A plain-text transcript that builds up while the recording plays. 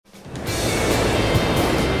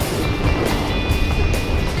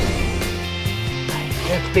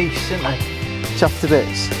beasts, aren't they? Chuffed to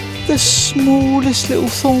bits. The smallest little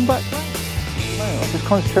thornback. No, I'll just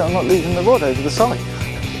concentrate on not leaving the rod over the side.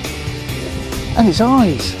 And its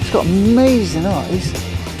eyes. It's got amazing eyes.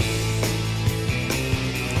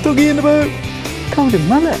 Doggy in the boat. Covered in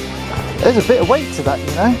mullet. There's a bit of weight to that,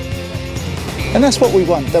 you know. And that's what we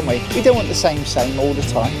want, don't we? We don't want the same all the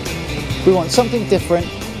time. We want something different,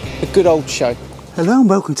 a good old show. Hello and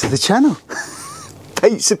welcome to the channel.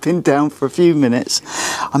 Baits have been down for a few minutes.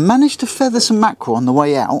 I managed to feather some mackerel on the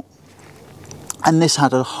way out, and this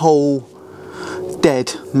had a whole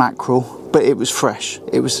dead mackerel, but it was fresh.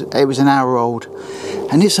 It was an hour old,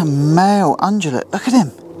 and it's a male undulate. Look at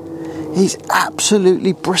him. He's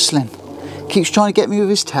absolutely bristling. Keeps trying to get me with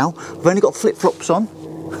his tail. I've only got flip-flops on.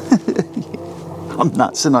 I'm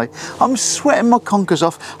nuts, and I'm sweating my conkers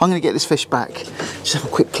off. I'm going to get this fish back. Just have a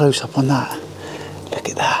quick close-up on that. Look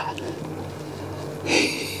at that.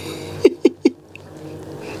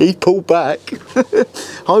 He pulled back.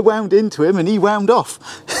 I wound into him and he wound off.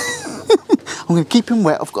 I'm going to keep him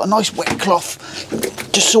wet. I've got a nice wet cloth.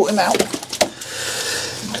 Just sort him out.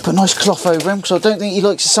 Put a nice cloth over him because I don't think he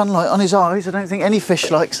likes the sunlight on his eyes. I don't think any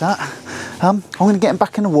fish likes that. I'm going to get him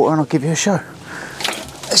back in the water and I'll give you a show.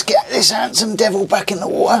 Let's get this handsome devil back in the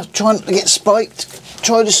water. Trying to get spiked.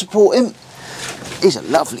 Try to support him. He's a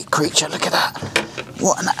lovely creature. Look at that.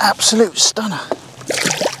 What an absolute stunner.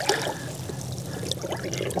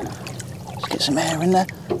 Let's get some air in there.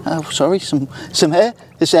 Oh, sorry, some air.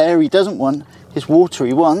 This air he doesn't want. This water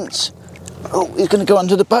he wants. Oh, he's going to go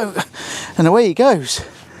under the boat. And away he goes.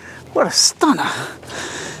 What a stunner.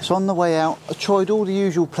 So on the way out, I tried all the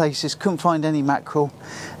usual places, couldn't find any mackerel.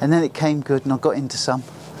 And then it came good and I got into some.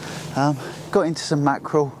 Got into some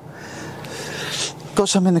mackerel. Got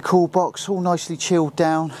some in the cool box, all nicely chilled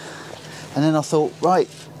down. And then I thought, right,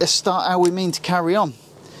 let's start how we mean to carry on.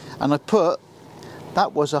 And I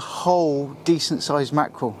that was a whole decent sized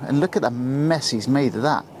mackerel. And look at the mess he's made of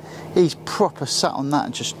that. He's proper sat on that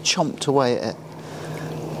and just chomped away at it.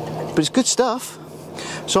 But it's good stuff.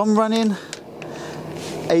 So I'm running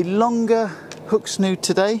a longer hook snood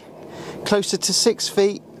today, closer to 6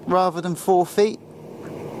 feet rather than 4 feet.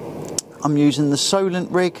 I'm using the Solent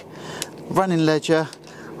rig, running ledger.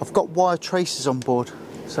 I've got wire traces on board.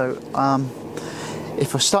 So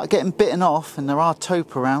if I start getting bitten off and there are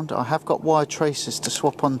tope around, I have got wire traces to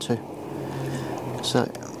swap onto. So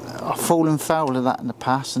I've fallen foul of that in the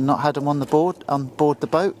past and not had them on board the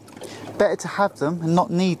boat. Better to have them and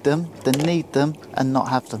not need them than need them and not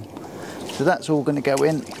have them. So that's all going to go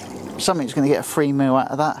in. Something's going to get a free meal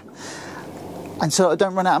out of that. And so I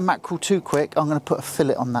don't run out of mackerel too quick, I'm going to put a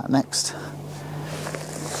fillet on that next.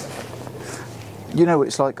 You know what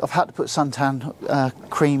it's like. I've had to put suntan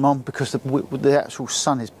cream on because the actual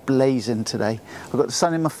sun is blazing today. I've got the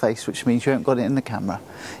sun in my face, which means you haven't got it in the camera.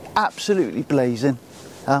 Absolutely blazing.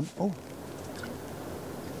 Oh,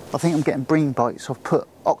 I think I'm getting bream bites. I've put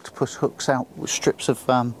octopus hooks out with strips of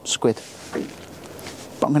squid.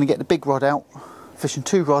 But I'm going to get the big rod out, fishing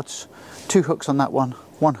 2 rods, 2 hooks on that one,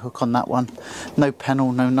 1 hook on that one. No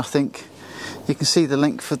pennel, no nothing. You can see the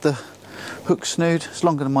length of the hook snood. It's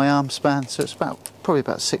longer than my arm span, so it's probably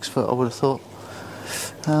about 6 foot, I would have thought.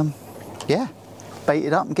 Yeah, bait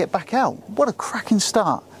it up and get back out. What a cracking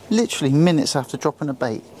start. Literally minutes after dropping a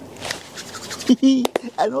bait. And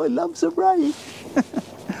I love some rain.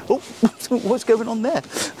 Oh, what's going on there?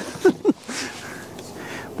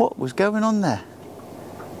 What was going on there?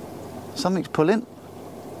 Something's pulling.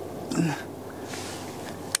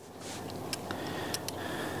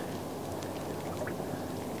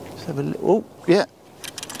 Let's have a look. Oh, yeah.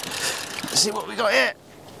 Let's see what we got here.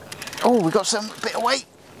 Oh, we got some bit of weight.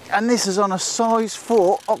 And this is on a size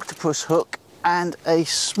 4 octopus hook and a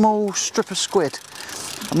small strip of squid.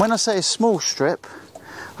 And when I say a small strip,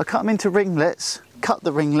 I cut them into ringlets, cut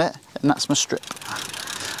the ringlet, and that's my strip.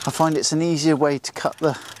 I find it's an easier way to cut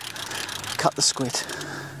the squid.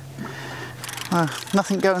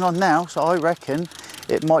 Nothing going on now, so I reckon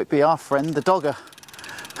it might be our friend the dogger.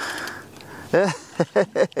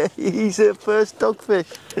 He's our first dogfish.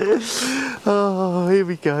 Oh, here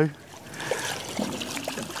we go.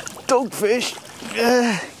 Dogfish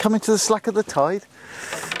coming to the slack of the tide.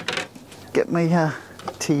 Get my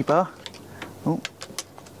T-bar. Oh,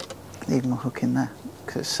 leave my hook in there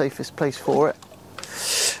because it's the safest place for it.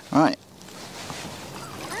 Right.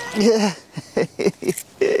 Yeah.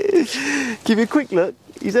 Give you a quick look.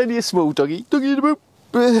 He's only a small doggy. Doggy in the boat.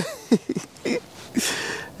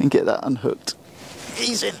 And get that unhooked.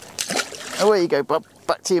 He's in. Away you go, bub.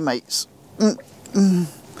 Back to your mates.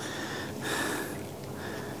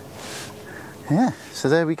 Yeah, so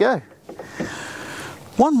there we go.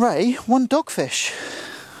 1 ray, 1 dogfish.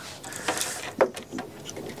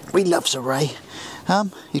 he loves a ray.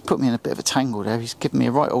 He's put me in a bit of a tangle there. He's given me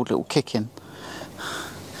a right old little kick in.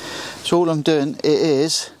 So all I'm doing, it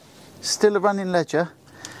is still a running ledger,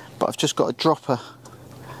 but I've just got a dropper.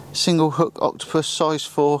 Single hook octopus, size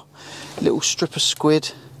 4, little stripper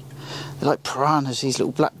squid. They're like piranhas, these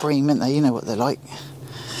little black bream, aren't they? You know what they're like.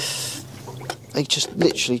 They just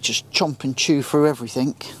literally just chomp and chew through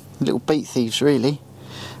everything. Little bait thieves, really.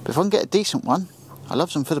 But if I can get a decent one, I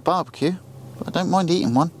love them for the barbecue, but I don't mind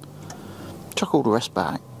eating one. Chuck all the rest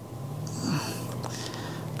back.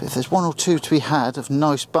 But if there's one or two to be had of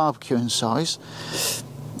nice barbecuing size,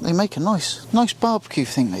 they make a nice barbecue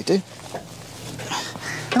thing, they do.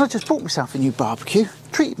 And I just bought myself a new barbecue,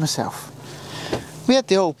 treated myself. We had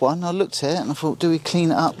the old one, I looked at it and I thought, do we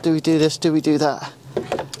clean it up, do we do this, do we do that?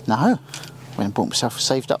 No, went and bought myself,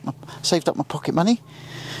 saved up my pocket money.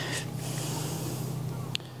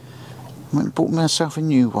 Went and bought myself a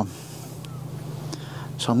new one.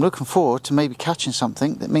 So I'm looking forward to maybe catching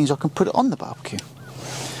something that means I can put it on the barbecue.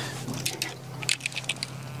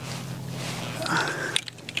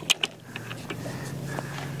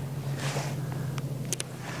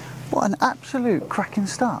 What an absolute cracking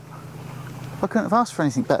start. I couldn't have asked for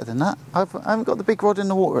anything better than that. I haven't got the big rod in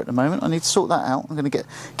the water at the moment. I need to sort that out. I'm going to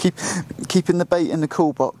keeping the bait in the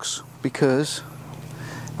cool box because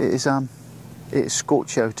it is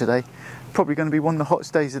scorcho today. Probably going to be one of the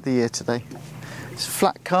hottest days of the year today. It's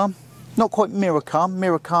flat calm, not quite mirror calm.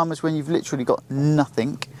 Mirror calm is when you've literally got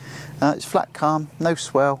nothing. It's flat calm, no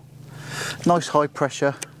swell, nice high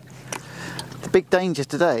pressure. The big danger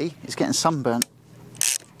today is getting sunburnt.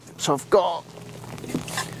 So I've got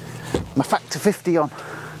my factor 50 on.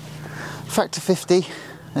 Factor 50,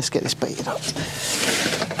 let's get this baited up.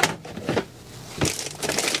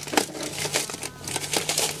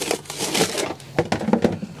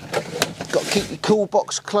 Got to keep your cool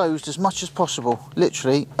box closed as much as possible.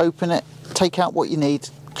 Literally, open it, take out what you need,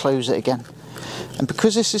 close it again. And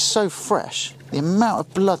because this is so fresh, the amount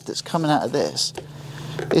of blood that's coming out of this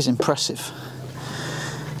is impressive.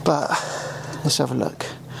 But let's have a look.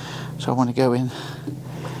 So I want to go in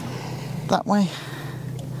that way,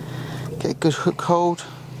 get a good hook hold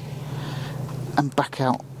and back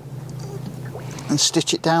out and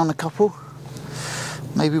stitch it down a couple,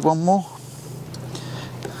 maybe one more,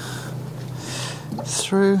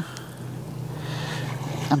 through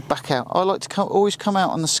and back out. I like to always come out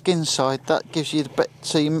on the skin side. That gives you the bit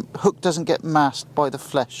so your hook doesn't get masked by the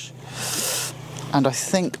flesh. And I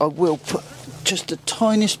think I will put just the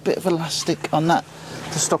tiniest bit of elastic on that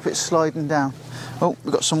to stop it sliding down. Oh,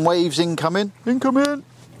 we've got some waves incoming. Incoming!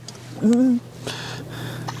 My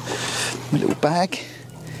little bag.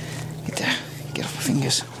 Get off my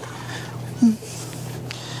fingers.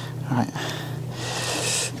 Alright.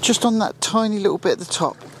 Just on that tiny little bit at the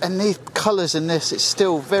top. And the colours in this, it's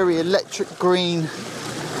still very electric green.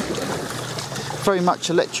 Very much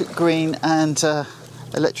electric green and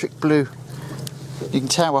electric blue. You can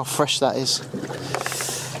tell how fresh that is.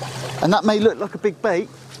 And that may look like a big bait.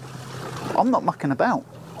 I'm not mucking about.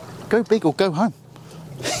 Go big or go home.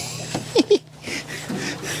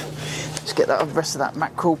 Let's get the rest of that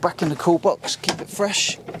mackerel back in the cool box. Keep it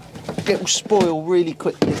fresh. It will spoil really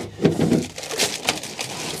quickly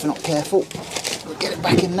if you're not careful. We'll get it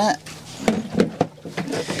back in there.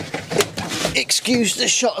 Excuse the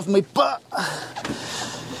shot of my butt.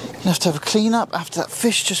 You have to have a clean up after that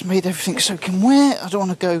fish just made everything soaking wet. I don't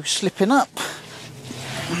want to go slipping up.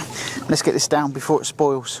 Let's get this down before it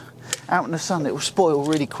spoils. Out in the sun it will spoil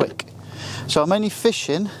really quick. So I'm only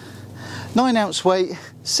fishing 9 ounce weight,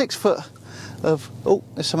 6 foot of, oh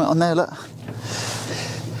there's something on there, look.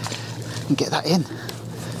 And get that in.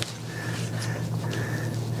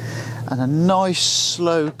 And a nice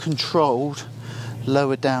slow controlled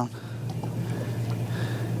lower down.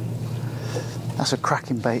 That's a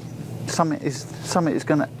cracking bait. Summit is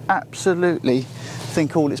going to absolutely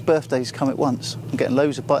think all its birthdays come at once. I'm getting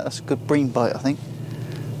loads of bite. That's a good bream bite, I think.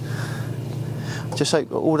 Just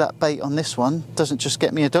hope all that bait on this one doesn't just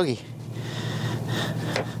get me a doggy.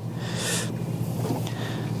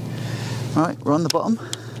 Right, we're on the bottom.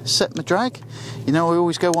 Set my drag. You know I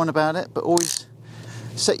always go on about it, but always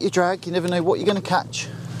set your drag. You never know what you're going to catch.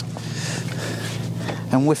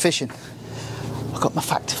 And we're fishing. I've got my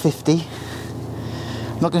Factor 50.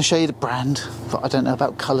 I'm not going to show you the brand, but I don't know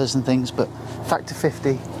about colours and things, but Factor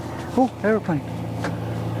 50. Oh, aeroplane.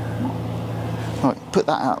 Right, put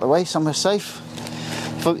that out of the way, somewhere safe.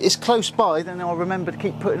 If it's close by, then I'll remember to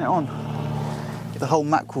keep putting it on. The whole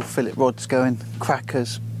mackerel fillet rod's going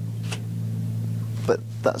crackers, but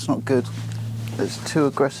that's not good. It's too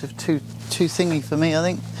aggressive, too thingy for me, I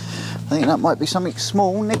think. I think that might be something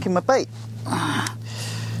small nicking my bait.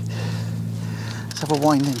 Let's have a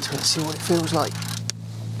wind into it, see what it feels like.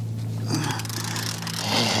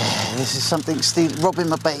 Yeah, this is something robbing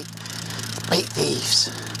my bait. Bait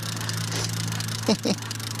thieves.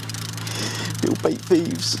 Little bait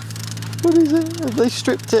thieves. What is it? Have they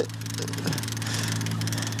stripped it?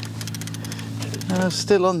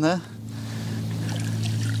 Still on there.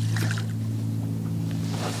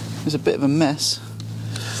 There's a bit of a mess.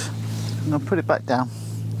 And I'll put it back down.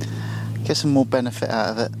 Get some more benefit out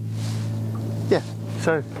of it. Yeah,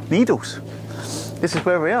 so needles. This is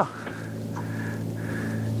where we are.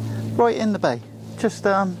 Right in the bay. Just,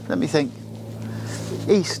 let me think.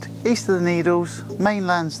 East of the Needles,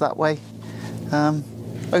 mainland's that way.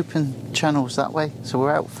 Open channels that way. So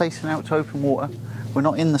we're out facing out to open water. We're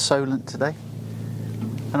not in the Solent today.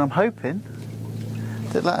 And I'm hoping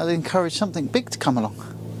that that'll encourage something big to come along.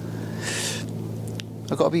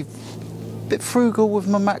 I've got to be a bit frugal with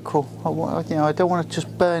my mackerel. I don't want to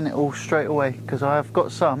just burn it all straight away, because I have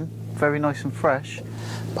got some very nice and fresh,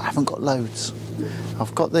 but I haven't got loads.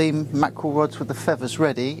 I've got the mackerel rods with the feathers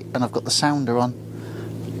ready, and I've got the sounder on.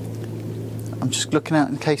 I'm just looking out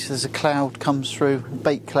in case there's a cloud comes through, a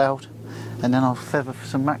bait cloud, and then I'll feather for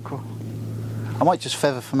some mackerel. I might just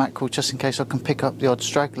feather for mackerel just in case I can pick up the odd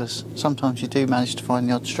stragglers. Sometimes you do manage to find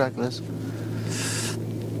the odd stragglers.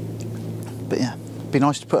 But yeah, it'd be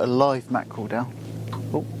nice to put a live mackerel down.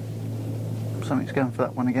 Oh, something's going for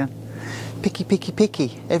that one again. Picky, picky,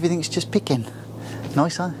 picky. Everything's just picking.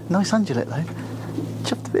 Nice undulate though.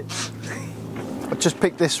 Chopped a bit. I've just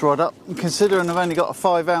picked this rod up, and considering I've only got a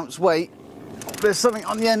 5-ounce weight, there's something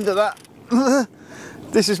on the end of that.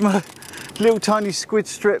 This is my little tiny squid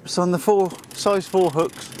strips on the size 4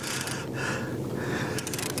 hooks.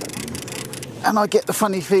 And I get the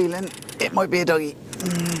funny feeling it might be a doggy.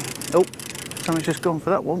 Oh, something's just gone for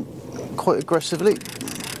that one, quite aggressively.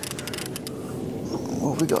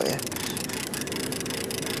 What have we got here?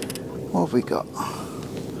 What have we got?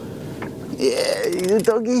 Yeah, he's a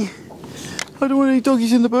doggy. I don't want any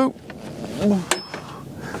doggies in the boat.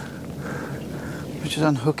 Just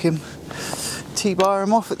unhook him, T-bar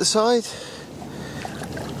him off at the side.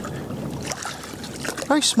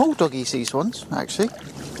 Very small doggies, these ones, actually,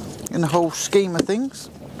 in the whole scheme of things.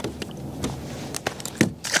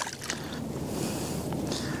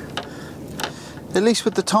 At least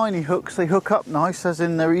with the tiny hooks, they hook up nice, as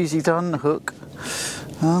in they're easy to unhook.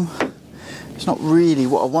 It's not really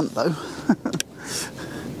what I want though.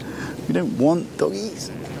 We don't want doggies.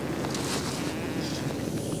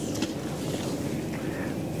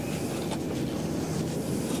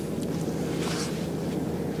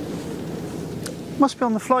 Must be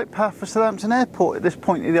on the flight path for Southampton Airport at this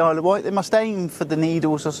point of the Isle of Wight. They must aim for the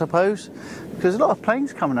Needles, I suppose, because a lot of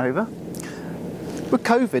planes coming over. With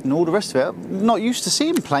COVID and all the rest of it, I'm not used to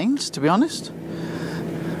seeing planes, to be honest.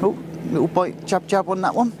 Oh, little bite, jab jab on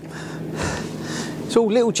that one. It's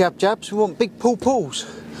all little jab jabs, we want big pulls.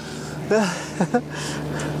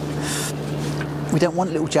 We don't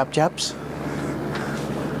want little jab jabs.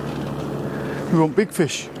 We want big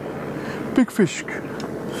fish. Big fish.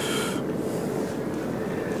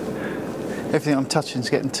 Everything I'm touching is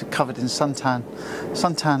getting covered in suntan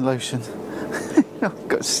lotion. I've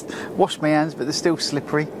got to wash my hands, but they're still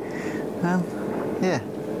slippery. Yeah,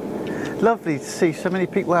 lovely to see so many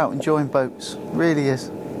people out enjoying boats. Really is,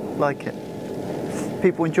 like it.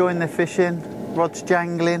 People enjoying their fishing, rods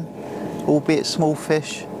jangling, albeit small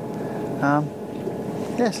fish. Yeah,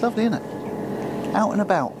 it's lovely, isn't it? Out and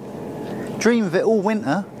about. Dream of it all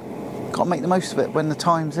winter. Got to make the most of it when the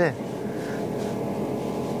time's here.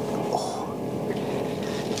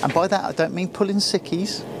 And by that I don't mean pulling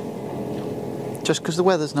sickies, just because the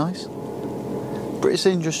weather's nice. British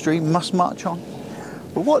industry must march on.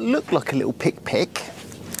 But what looked like a little pick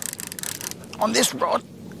on this rod,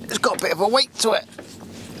 it's got a bit of a weight to it.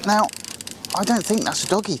 Now, I don't think that's a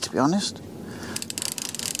doggy, to be honest.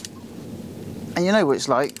 And you know what it's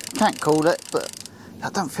like, can't call it, but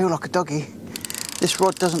that don't feel like a doggy. This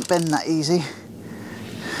rod doesn't bend that easy.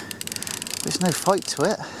 There's no fight to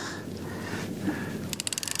it.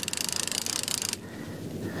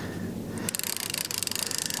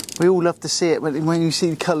 We all love to see it when you see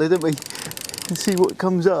the colour, don't we? And see what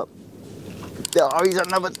comes up. Oh, he's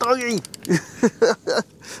another doggy!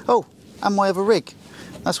 Oh, and my other rig.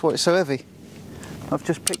 That's why it's so heavy. I've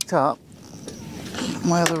just picked up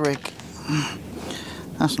my other rig.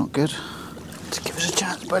 That's not good. Just give us a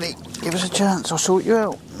chance, buddy. Give us a chance, I'll sort you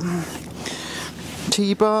out.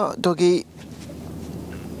 T-bar, doggy.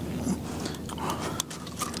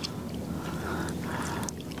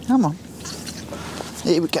 Come on.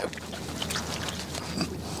 Here we go.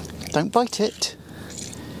 Don't bite it.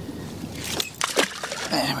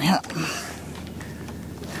 There we are.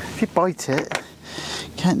 if you bite it,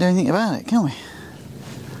 can't do anything about it, can we?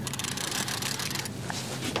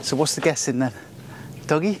 So what's the guessing then?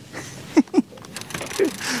 Doggy?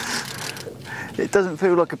 It doesn't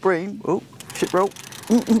feel like a bream. Oh, shit roll.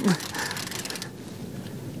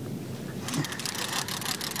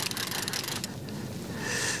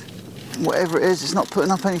 Whatever it is, it's not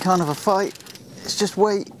putting up any kind of a fight. It's just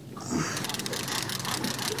weight.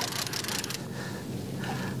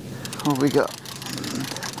 What have we got?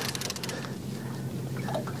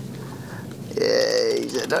 Yeah,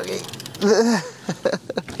 he's a doggy.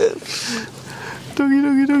 Doggy,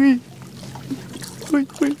 doggy, doggy.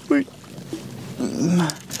 Wait, wait, wait.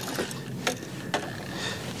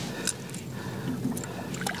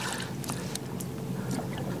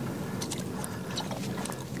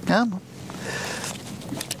 Come on.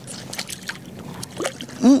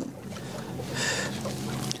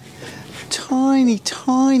 Tiny,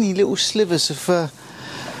 tiny little slivers of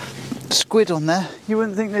squid on there. You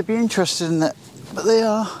wouldn't think they'd be interested in that, but they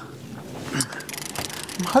are.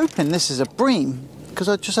 I'm hoping this is a bream because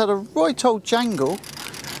I just had a right old jangle,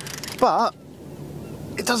 but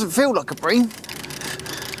it doesn't feel like a bream.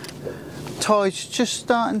 Tide's just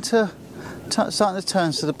starting to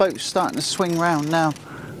turn, so the boat's starting to swing round now.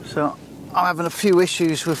 So I'm having a few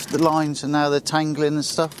issues with the lines and now they're tangling and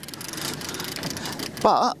stuff.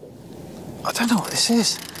 But I don't know what this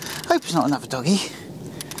is. I hope it's not another doggy.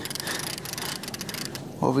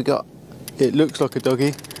 What have we got? It looks like a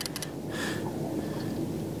doggy.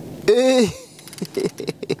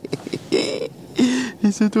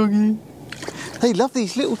 It's a doggy. They love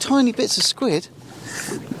these little tiny bits of squid.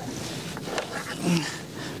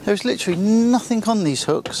 There's literally nothing on these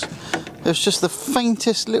hooks. There's just the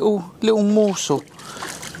faintest little morsel.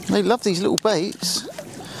 They love these little baits.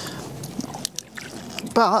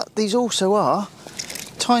 But these also are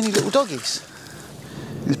tiny little doggies.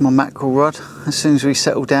 Here's my mackerel rod. As soon as we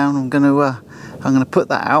settle down, I'm gonna put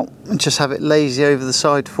that out and just have it lazy over the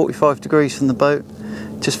side, 45 degrees from the boat,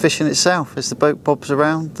 just fishing itself. As the boat bobs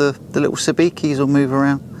around, the little sabikis will move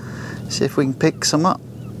around. See if we can pick some up.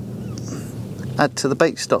 Add to the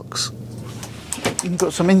bait stocks. We've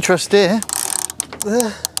got some interest here.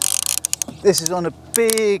 This is on a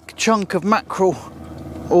big chunk of mackerel.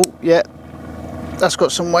 Oh yeah, that's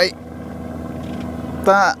got some weight.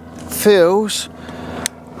 That feels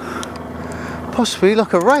possibly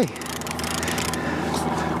like a ray.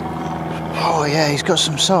 Oh yeah, he's got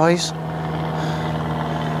some size.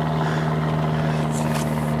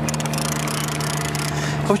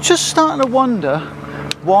 I was just starting to wonder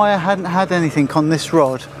why I hadn't had anything on this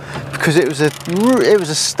rod, because it was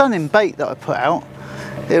a stunning bait that I put out.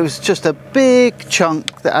 It was just a big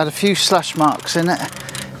chunk that had a few slash marks in it,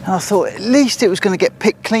 and I thought at least it was going to get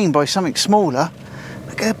picked clean by something smaller.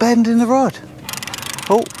 I get a bend in the rod.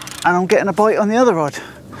 Oh, and I'm getting a bite on the other rod.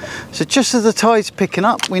 So just as the tide's picking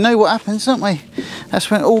up, we know what happens, don't we? That's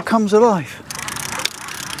when it all comes alive.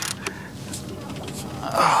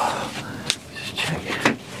 Oh,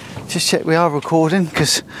 just check we are recording,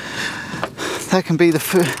 because that can be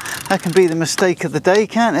the mistake of the day,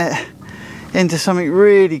 can't it? Into something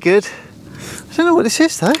really good. I don't know what this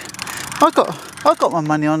is though. I got my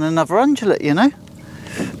money on another undulate, you know.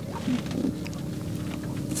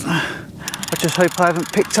 I just hope I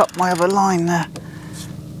haven't picked up my other line there,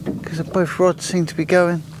 because both rods seem to be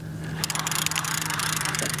going.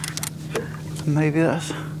 And maybe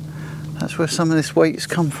that's where some of this weight's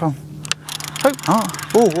come from. Hope not.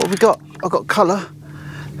 Oh, what have we got? I've got colour.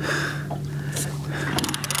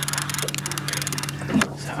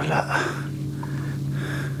 Let's have a look.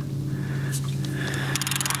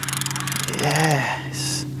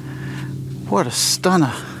 Yes. What a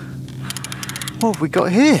stunner. What have we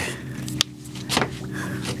got here?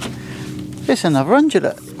 It's another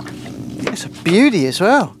undulate. It's a beauty as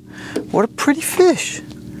well. What a pretty fish.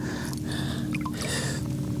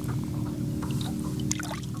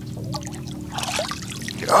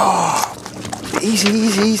 Oh, easy,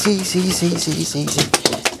 easy, easy, easy, easy, easy, easy, easy.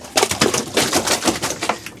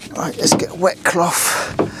 Right, let's get a wet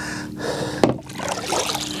cloth.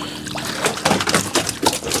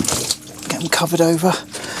 Get them covered over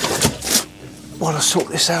while I sort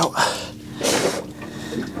this out.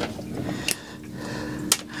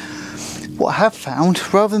 What I have found,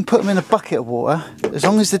 rather than put them in a bucket of water, as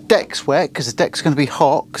long as the deck's wet, because the deck's going to be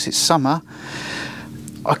hot because it's summer,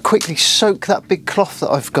 I quickly soak that big cloth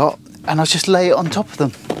that I've got and I just lay it on top of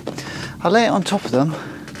them. I lay it on top of them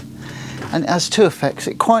and it has two effects.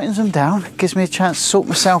 It quietens them down, gives me a chance to sort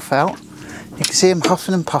myself out. You can see him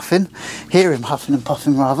huffing and puffing, hear him huffing and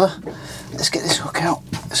puffing rather. Let's get this hook out.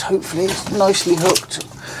 Hopefully it's nicely hooked.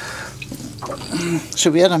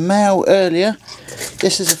 So we had a male earlier.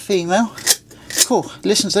 This is a female. Cool,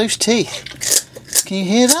 listen to those teeth. Can you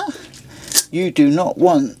hear that? You do not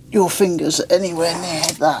want your fingers anywhere near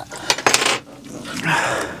that.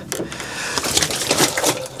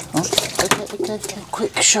 Oh, okay.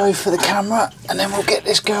 Quick show for the camera and then we'll get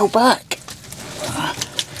this girl back.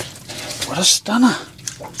 What a stunner.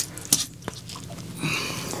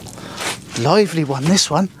 Lively one, this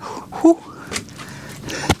one. Whew.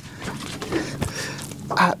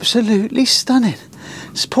 Absolutely stunning.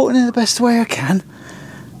 Supporting in the best way I can.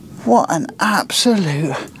 What an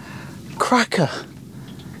absolute cracker.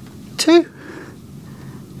 2.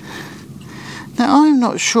 Now I'm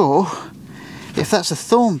not sure if that's a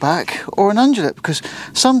thornback or an undulate, because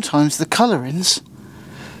sometimes the colourings,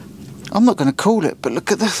 I'm not going to call it, but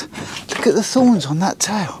look at the thorns on that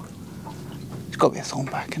tail. It's got to be a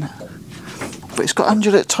thornback, isn't it? But it's got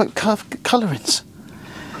undulate type colourings.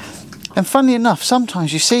 And funnily enough,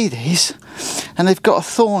 sometimes you see these and they've got a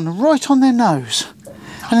thorn right on their nose,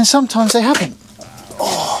 and then sometimes they haven't.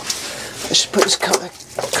 Oh, let's just put this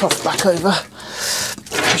cuff back over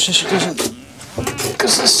so she doesn't,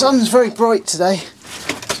 because the sun's very bright today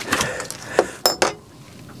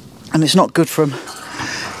and it's not good for them.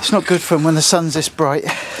 It's not good for them when the sun's this bright.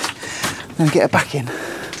 I'm going to get her back in.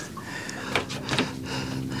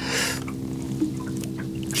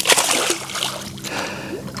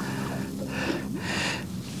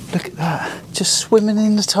 Look at that, just swimming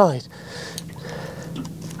in the tide.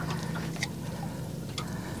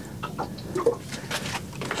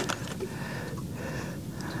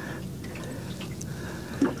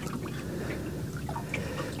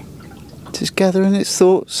 Just gathering its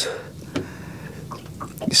thoughts.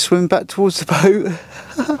 You swim back towards the boat.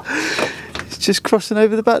 It's just crossing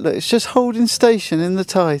over the back. Look, it's just holding station in the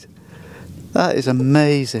tide. That is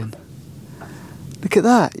amazing. Look at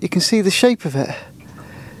that, you can see the shape of it.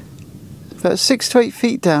 About 6 to 8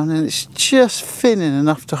 feet down, and it's just thinning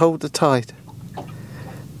enough to hold the tide.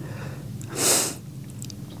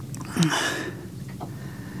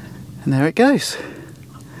 And there it goes.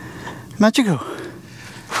 Magical.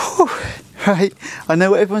 Whew. Right, I know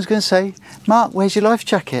what everyone's going to say. Mark, where's your life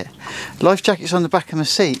jacket? Life jacket's on the back of my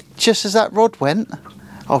seat. Just as that rod went,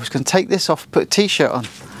 I was going to take this off and put a t-shirt on.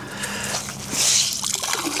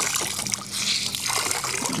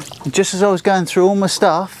 And just as I was going through all my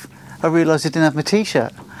stuff, I realised I didn't have my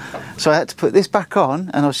t-shirt. So I had to put this back on,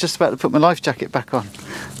 and I was just about to put my life jacket back on.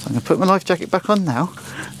 So I'm going to put my life jacket back on now.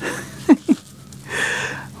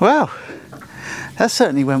 Wow, that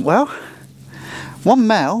certainly went well. 1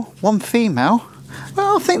 male, 1 female.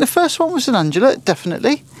 Well, I think the first one was an undulate,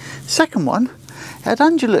 definitely. Second one had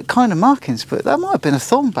undulate kind of markings, but that might have been a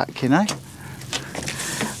thornback, you know.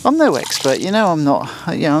 I'm no expert, you know, I'm not.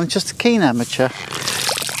 You know, I'm just a keen amateur,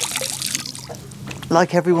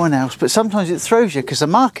 like everyone else. But sometimes it throws you because the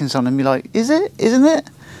markings on them, you're like, is it? Isn't it?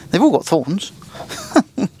 They've all got thorns.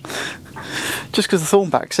 Just because the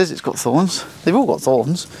thornback says it's got thorns, they've all got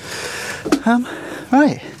thorns.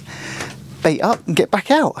 Right, bait up and get back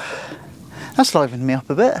out. That's livened me up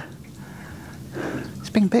a bit. It's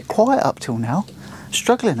been a bit quiet up till now,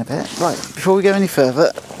 struggling a bit. Right, before we go any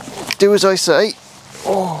further, do as I say.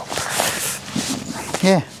 Oh,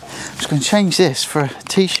 yeah, I was going to change this for a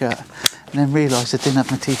t-shirt and then realised I didn't have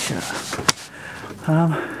my t-shirt.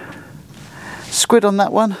 Squid on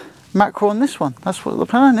that one, mackerel on this one. That's what the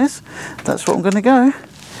plan is. That's what I'm going to go.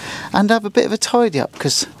 And have a bit of a tidy up,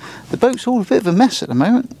 because the boat's all a bit of a mess at the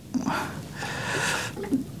moment.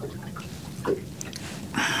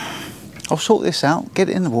 I'll sort this out, get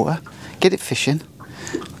it in the water, get it fishing.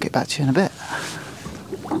 I'll get back to you in a bit.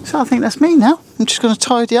 So I think that's me now. I'm just going to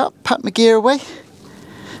tidy up, pack my gear away,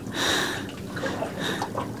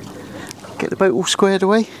 get the boat all squared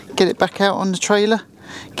away, get it back out on the trailer,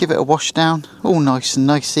 give it a wash down, all nice and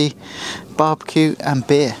nicey, barbecue and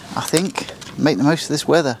beer, I think. Make the most of this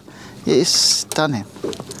weather. It is stunning,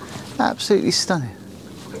 absolutely stunning.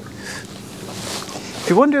 If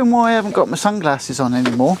you're wondering why I haven't got my sunglasses on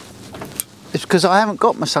anymore, it's because I haven't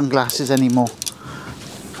got my sunglasses anymore.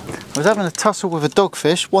 I was having a tussle with a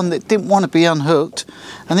dogfish, one that didn't want to be unhooked,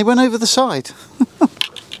 and they went over the side.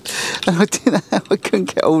 And I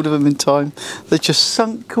couldn't get hold of them in time. They just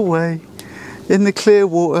sunk away in the clear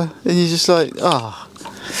water, and you're just like, ah.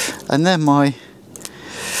 Oh. And then my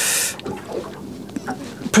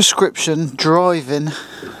prescription driving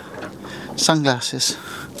sunglasses.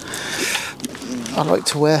 I like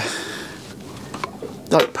to wear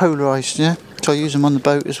like polarised, yeah, so I use them on the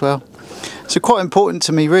boat as well. So quite important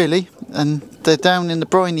to me really, and they're down in the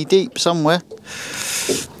briny deep somewhere.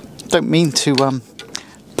 Don't mean to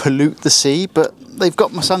pollute the sea, but they've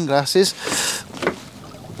got my sunglasses,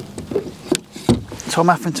 so I'm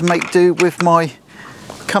having to make do with my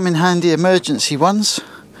come in handy emergency ones.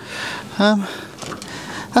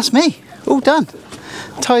 That's me, all done,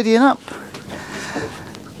 tidying up.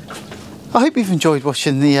 I hope you've enjoyed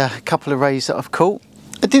watching the couple of rays that I've caught.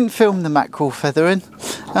 I didn't film the mackerel feathering,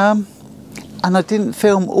 and I didn't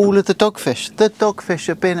film all of the dogfish. The dogfish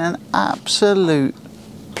have been an absolute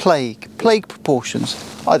plague proportions.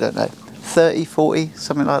 I don't know, 30, 40,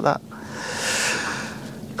 something like that.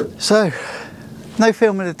 So, no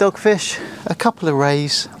filming the dogfish, a couple of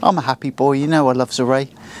rays. I'm a happy boy, you know I loves a ray.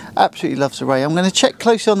 Absolutely loves a ray. I'm going to check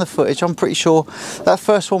closely on the footage. I'm pretty sure that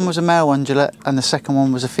first one was a male undulate and the second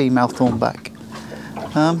one was a female thornback.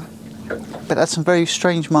 But that's some very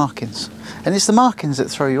strange markings. And it's the markings that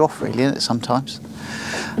throw you off really, isn't it, sometimes?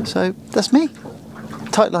 So that's me.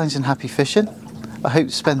 Tight lines and happy fishing. I hope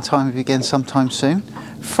to spend time with you again sometime soon.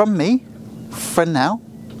 From me, for now,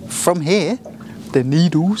 from here, the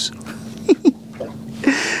needles.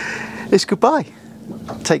 It's goodbye.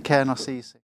 Take care and I'll see you soon.